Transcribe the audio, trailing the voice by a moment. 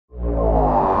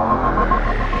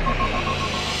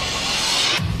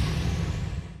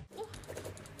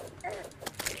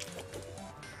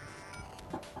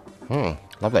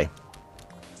Lovely.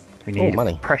 We need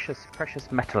money. precious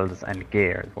metals and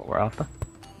gear is what we're after.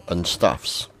 And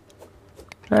stuffs.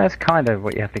 That's kind of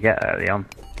what you have to get early on.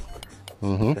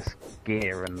 Mm-hmm. Just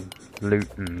gear and loot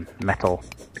and metal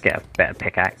to get a better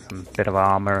pickaxe and a bit of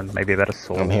armour and maybe a better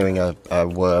sword. I'm hearing a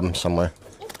worm somewhere.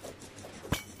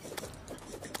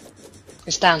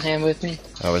 It's down here with me.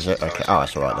 Oh, is it? Okay. Oh,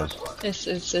 that's alright then. It's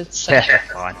Yeah,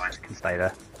 that's fine. It can stay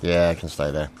there. Yeah, I can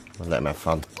stay there. I'll let him have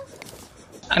fun.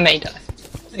 I may die.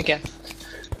 Again.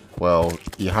 Well,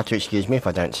 you have to excuse me if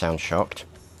I don't sound shocked.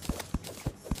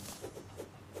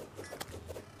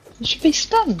 You should be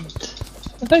stunned.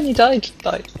 I've only died,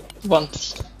 like,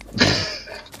 once.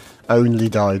 Only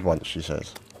died once, she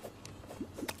says.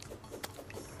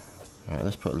 Alright,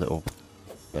 let's put a little...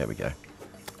 There we go.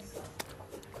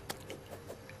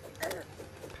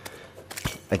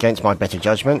 Against my better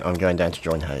judgment, I'm going down to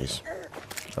join Hayes.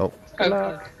 Oh.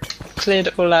 Okay. Cleared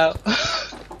it all out.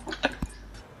 It's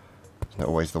not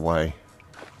always the way.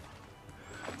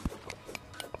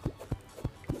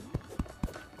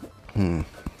 Look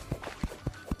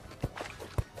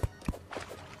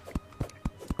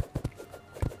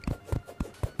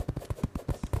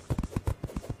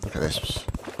at this.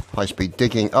 High speed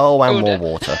digging. Oh, and more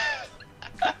water.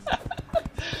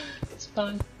 It's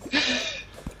fine.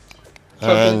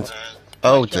 And...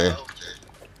 Oh dear.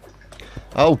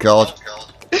 Oh god.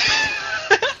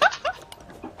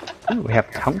 Ooh, we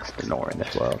have tungsten ore in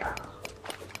this world.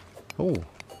 Oh.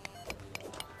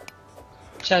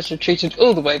 Chad's retreated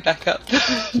all the way back up.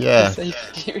 Yeah. For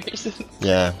safety reasons.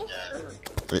 Yeah.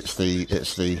 It's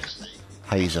the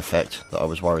haze effect that I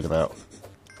was worried about.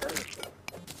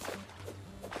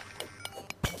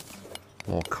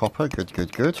 More copper, good.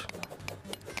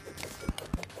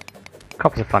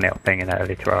 Copper's a funny old thing in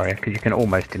early Terraria because you can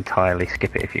almost entirely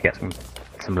skip it if you get some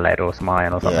lead or some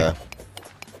iron or something. Yeah.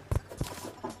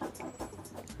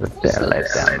 There's a bit of lead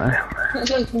down there. That's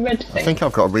like a red thing. I think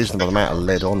I've got a reasonable amount of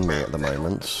lead on me at the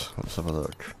moment. Let's have a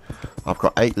look. I've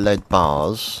got 8 lead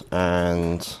bars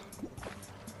and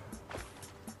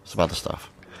some other stuff.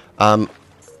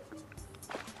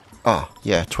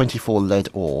 Yeah, 24 lead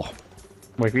ore.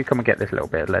 Well, if you come and get this little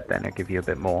bit of lead, then it'll give you a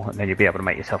bit more, and then you'll be able to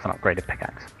make yourself an upgraded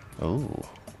pickaxe. Ooh.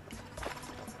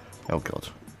 Oh god.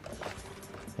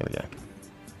 Here we go.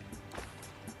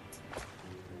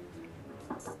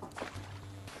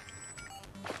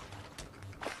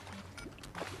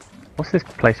 What's this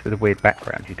place with a weird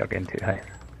background you dug into, hey?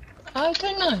 I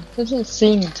don't know. Doesn't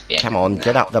seem to be. Come on,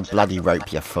 get up the bloody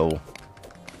rope, you fool.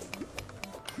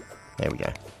 There we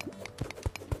go.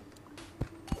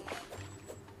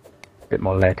 Bit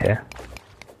more lead here.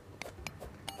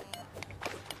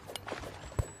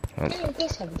 Yeah, it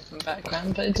does have a different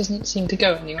background, but it doesn't seem to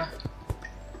go anywhere.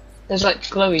 There's like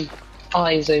glowy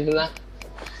eyes over there.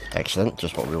 Excellent,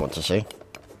 just what we want to see.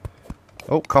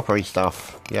 Oh, coppery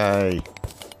stuff. Yay.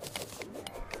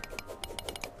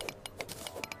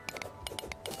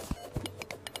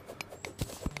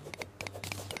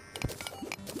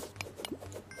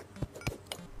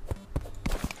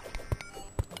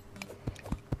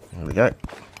 There we go.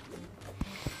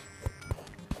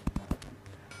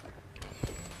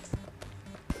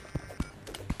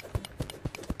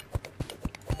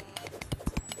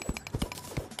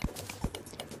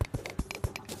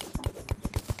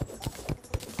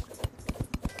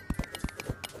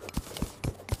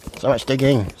 So much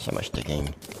digging, so much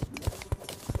digging.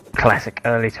 Classic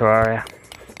early Terraria.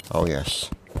 Oh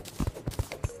yes.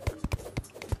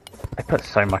 They put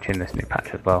so much in this new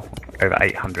patch as well. Over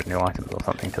 800 new items or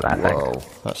something to that effect. Whoa,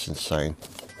 that's insane.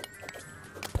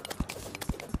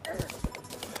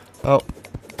 Oh,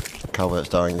 culvert's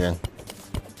dying again.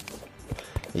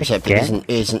 Except Again?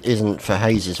 it isn't for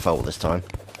Hayes' fault this time.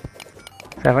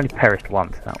 So I've only perished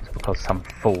once, and that was because some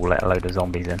fool let a load of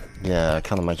zombies in. Yeah, I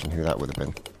can't imagine who that would have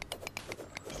been.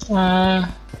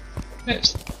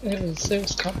 It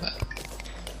was combat.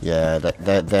 Yeah,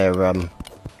 they're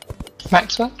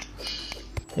Maxwell?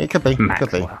 it could be, Maxwell.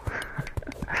 could be.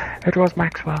 It was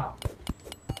Maxwell.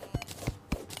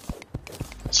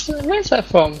 So where's that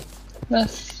from?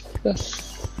 That's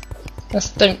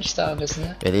Don't Starve, isn't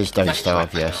it? It is Don't Maxwell.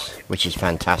 Starve, yes, which is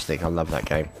fantastic. I love that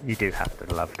game. You do have to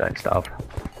love Don't Starve.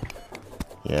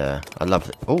 Yeah, I love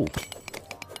it. Oh,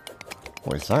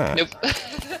 what is that? Nope.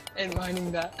 Ain't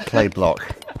minding that. Clay block.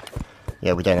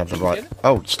 Yeah, we don't have the right.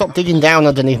 Oh, stop digging down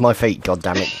underneath my feet, god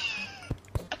damn it!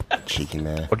 Cheeky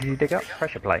mare. What did you dig up?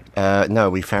 Pressure plate.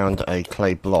 No, we found a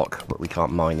clay block, but we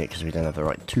can't mine it because we don't have the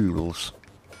right tools.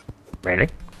 Really?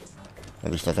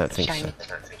 At least I don't think Shiny.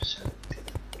 so.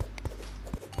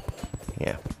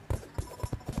 Yeah.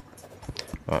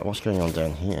 Right, what's going on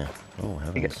down here? Oh,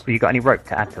 heavens. You got any rope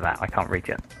to add to that? I can't reach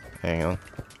it. Hang on.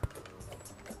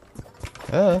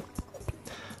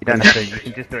 You don't have to. You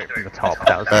can just do it from the top.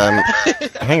 That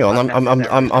was Hang on.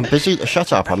 I'm busy.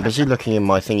 Shut up. I'm busy looking in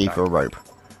my thingy for a rope.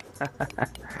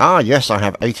 Ah, yes, I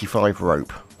have 85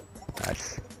 rope.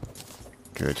 nice.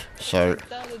 Good. So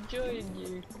I'm enjoying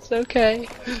you. It's okay.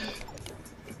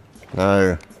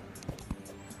 no.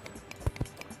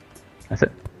 That's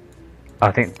it. Oh,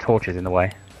 I think the torch is in the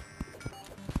way.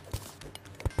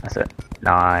 That's it.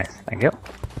 Nice. Thank you.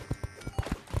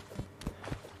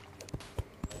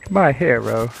 My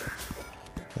hero.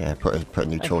 Yeah, put a new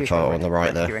Thank you torch for on the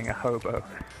right there. rescuing a hobo.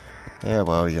 Yeah,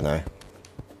 well, you know.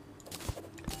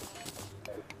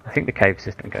 I think the cave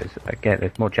system goes again.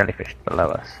 There's more jellyfish below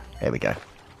us. There we go.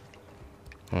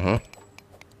 There's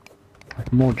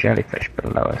more jellyfish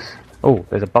below us. Oh,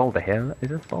 there's a boulder here. Is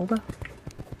this a boulder?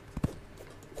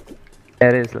 Yeah,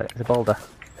 it is. Look, there's a boulder.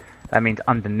 That means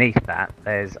underneath that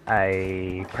there's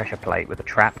a pressure plate with a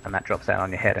trap, and that drops down on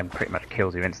your head and pretty much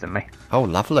kills you instantly. Oh,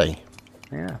 lovely.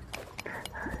 Yeah.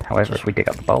 However, if we dig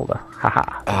up the boulder,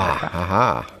 haha.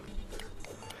 Haha.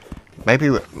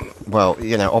 Maybe, well,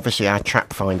 you know, obviously our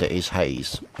trap finder is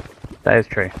haze. That is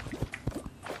true.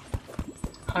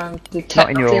 Detecting... Not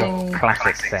in your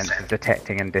classic sense of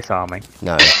detecting and disarming.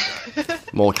 No.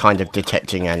 More kind of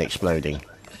detecting and exploding.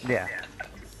 Yeah.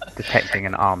 Detecting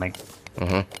and arming.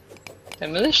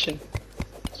 Demolition.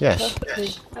 Yes.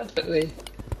 Perfectly.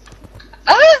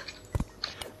 Ah!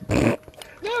 No!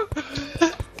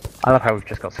 I love how we've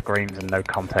just got screams and no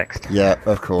context. Yeah,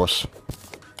 of course.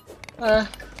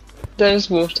 There's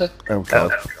water. Oh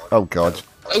god. Oh god.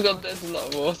 Oh god, there's a lot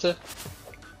of water.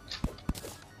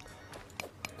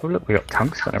 Oh look, we got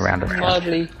tungsten around us.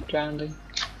 Mildly drowning.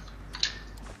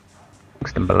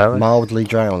 Tungsten below us. Mildly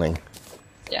drowning.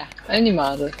 Yeah, only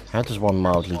mildly. How does one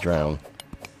mildly drown?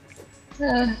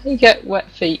 You get wet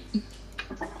feet.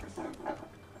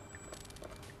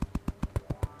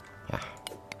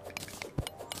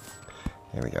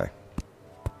 Here we go.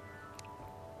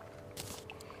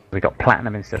 We got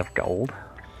platinum instead of gold.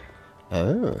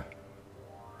 Oh.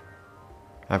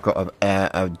 I've got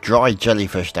a dry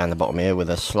jellyfish down the bottom here with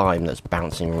a slime that's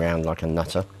bouncing around like a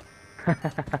nutter. Right,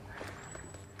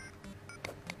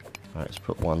 let's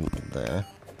put one there.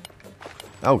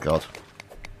 Oh god.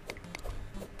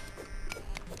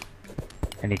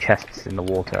 Any chests in the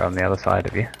water on the other side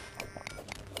of you?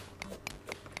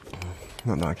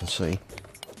 Not that I can see.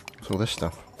 What's all this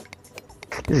stuff?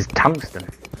 This is tungsten.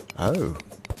 Oh.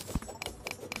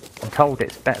 I'm told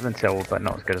it's better than silver, but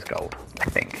not as good as gold, I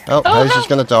think. Oh, Haze is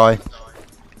going to die.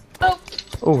 Oh!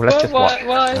 Oh, let's just watch.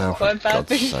 Why Oh, for bad God's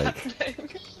things sake. happening?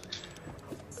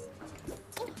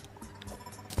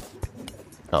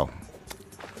 Oh.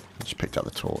 I just picked up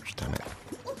the torch, damn it.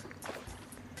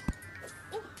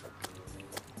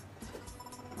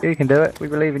 You can do it. We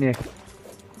believe in you.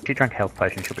 If you drank a health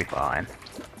potion, she'll be fine.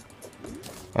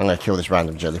 I'm going to kill this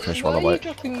random jellyfish while I Why are you wait.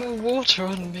 dropping more water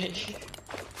on me?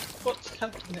 What's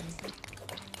happening?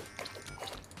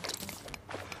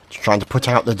 Just trying to put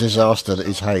out the disaster that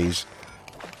is Haze.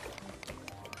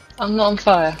 I'm not on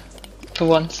fire. For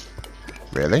once.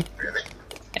 Really?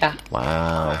 Yeah.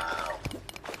 Wow.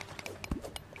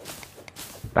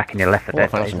 Back in your Left 4 Oh, I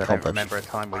Dead found days, some I don't cobwebs. remember a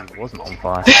time where you wasn't on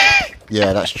fire.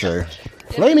 Yeah, that's true.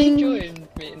 Flaming! Flaming! You joined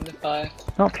me in the fire.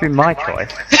 Not through my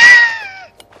choice.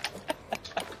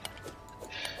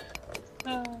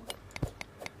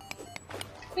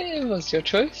 It was your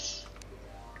choice.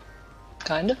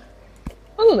 Kinda.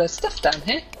 Oh, there's stuff down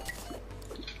here.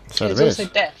 So There's there is.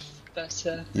 also death, but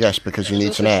Yes, because you there's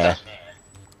need some also air. stuff.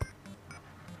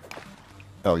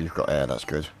 Oh, you've got air, that's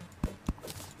good.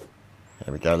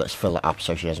 There we go, let's fill it up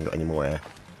so she hasn't got any more air.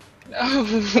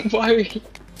 Oh, why are we...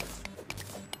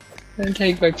 Don't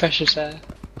take my precious air.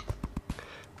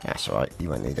 That's alright, you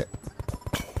won't need it.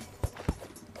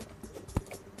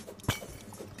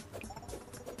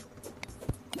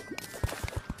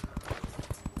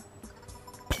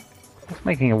 It's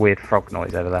making a weird frog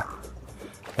noise over there.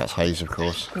 That's Haze, of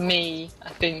course. Me, I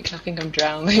think I'm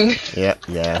drowning. Yeah,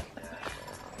 yeah.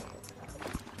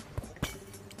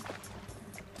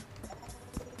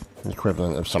 The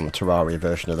equivalent of some Terraria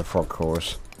version of the frog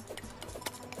chorus.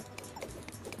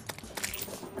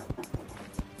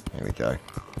 There we go.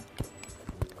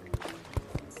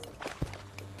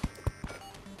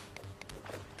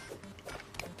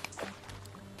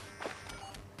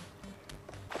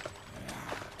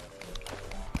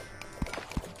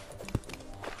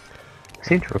 I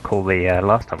seem to recall the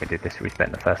last time we did this, we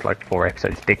spent the first like 4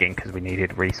 episodes digging because we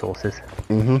needed resources.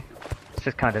 Mm-hmm. It's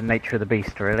just kind of nature of the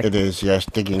beast, really. It is, yes,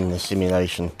 digging the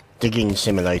simulation. Digging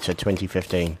Simulator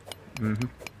 2015. Mm-hmm.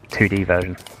 2D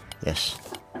version. Yes.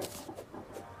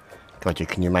 God,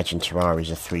 can you imagine Terraria's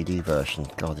a 3D version?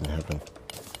 God in heaven.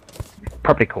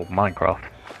 Probably called Minecraft.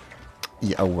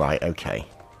 Yeah, oh right, okay.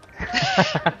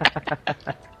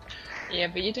 Yeah,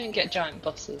 but you don't get giant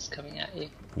bosses coming at you.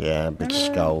 Yeah, big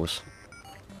skulls.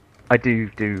 I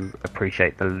do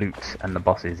appreciate the loot and the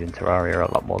bosses in Terraria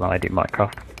a lot more than I do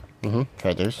Minecraft.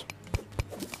 Fair dues.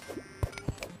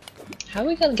 How are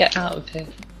we going to get out of here?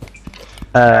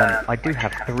 I do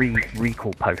have 3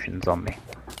 recall potions on me.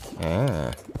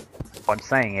 Ah. What I'm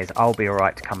saying is I'll be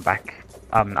alright to come back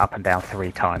up and down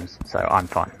 3 times, so I'm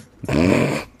fine.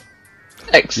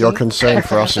 Excellent. Your concern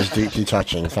for us is deeply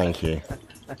touching, thank you.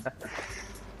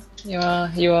 You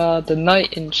are the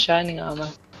knight in shining armour.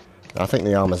 I think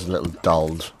the armour's a little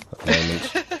dulled at the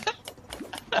moment.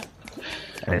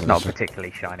 And it's not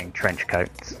particularly shining trench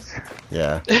coats.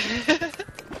 Yeah.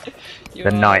 You The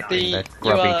are knight in the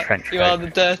grubby trench coat. You are the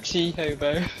dirty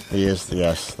hobo. He is,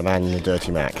 yes, the man in the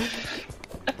dirty Mac.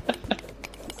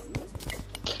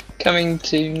 Coming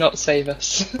to not save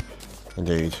us.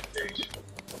 Indeed.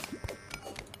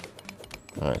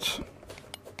 Right.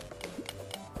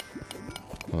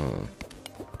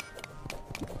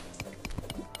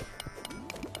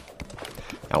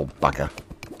 Oh, bugger.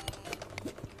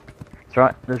 That's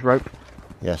right, there's rope.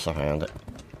 Yes, I found it.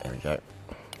 There we go.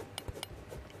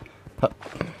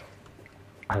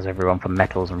 How's everyone for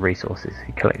metals and resources?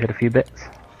 You collected a few bits?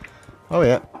 Oh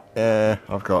yeah. Yeah,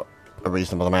 I've got a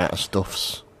reasonable amount of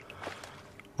stuffs.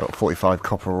 Got 45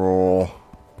 copper ore,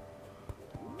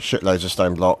 shitloads of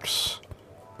stone blocks,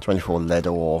 24 lead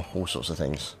ore, all sorts of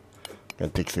things.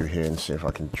 Gonna dig through here and see if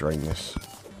I can drain this.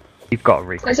 You've got a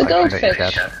recall There's a potion, don't you,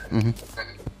 goldfish. Chad?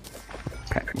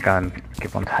 Okay, go and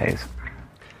give one to Hayes.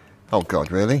 Oh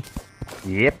god, really?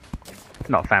 Yep. It's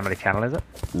not a family channel, is it?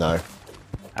 No.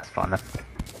 That's fine then.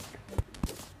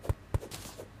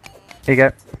 Here you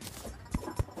go.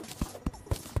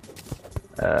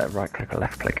 Right click or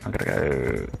left click. I'm gonna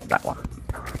go that one.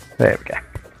 There we go.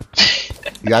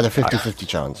 You had a 50-50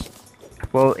 chance.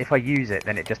 Well, if I use it,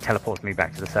 then it just teleports me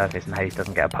back to the surface and Hayes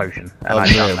doesn't get a potion. And Oh I've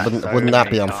done dear, that wouldn't that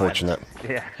be many unfortunate? times.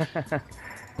 Yeah.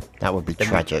 That would be Then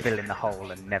we tragic. fill in the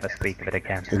hole and never speak of it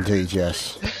again. Indeed,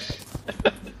 yes.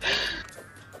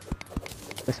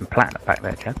 There's some platinum back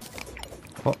there, Chad.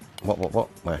 What?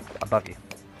 Where? Above you.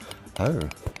 Oh.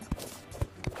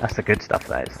 That's the good stuff,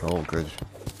 that is. Oh, good.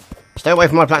 Stay away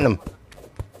from my platinum.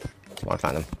 It's my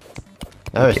platinum.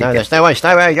 No, it's no, stay away,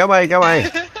 go away, go away.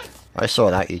 I saw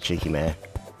that, you cheeky mare.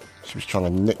 She was trying to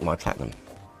nick my platinum.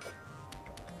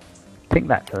 I think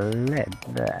that's lead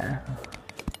there.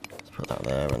 Let's put that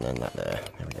there and then that there.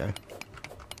 There we go.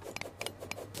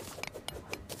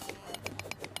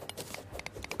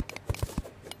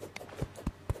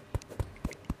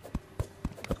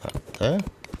 Put that there.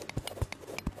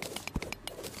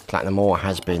 Platinum ore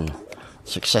has been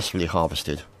successfully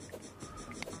harvested.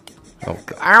 Oh,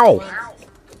 ow!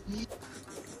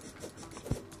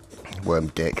 Worm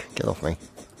dick, get off me.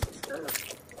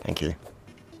 Thank you.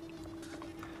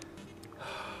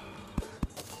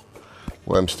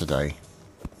 Worms today.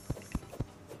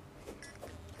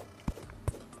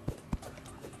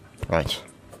 Right.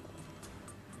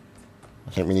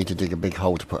 I think we need to dig a big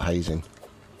hole to put Hayes in.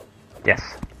 Yes.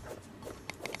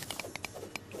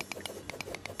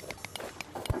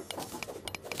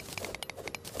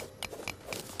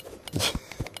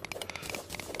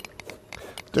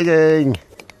 Digging!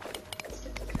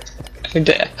 Oh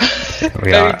dear.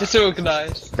 We Very are.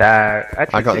 disorganised. Actually,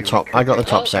 I got the top. I got the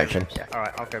top section. Yeah,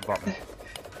 alright, I'll go bottom.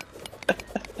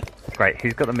 Great,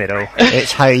 who's got the middle?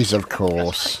 It's Hayes, of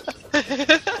course.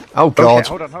 Oh Oh, God! shit,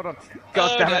 hold on.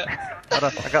 God damn it. Hold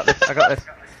on, I got this.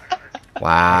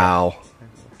 Wow!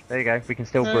 There you go, we can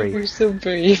still We breathe. still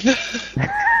breathe.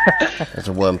 There's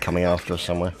a worm coming after us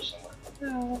somewhere.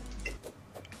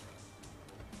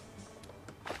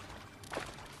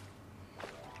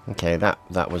 Okay, that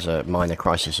was a minor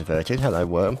crisis averted. Hello,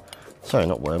 worm. Sorry,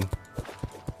 not worm.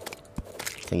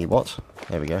 Thingy what?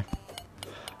 There we go.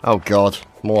 Oh God,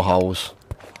 more holes.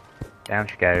 Down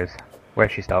she goes. Where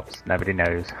she stops, nobody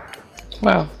knows.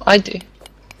 Well, I do.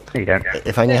 No, you don't.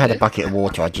 If I only had a bucket of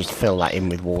water, I'd just fill that in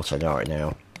with water right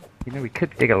now. You know, we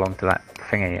could dig along to that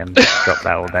thingy and drop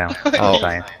that all down. Oh. I'm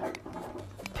saying.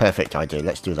 Perfect idea.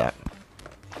 Let's do that.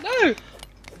 No!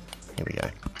 Here we go.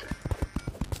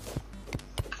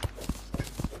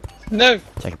 No!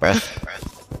 Take a breath.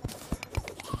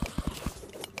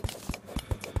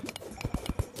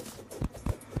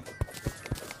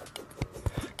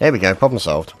 There we go. Problem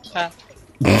solved. Ah.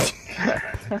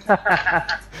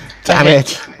 Damn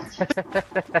it!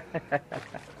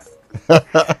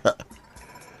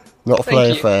 Not Thank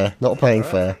playing you. fair. Not playing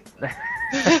fair.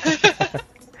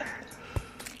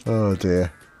 Oh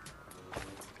dear.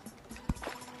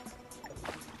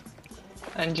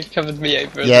 And you've covered me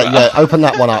over as Yeah, well. yeah. Open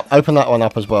that one up. Open that one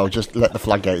up as well. Just let the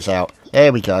floodgates out.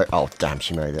 There we go. Oh damn,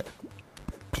 she made it.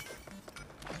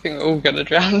 I think we're all gonna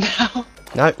drown now.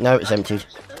 No, no, it's emptied.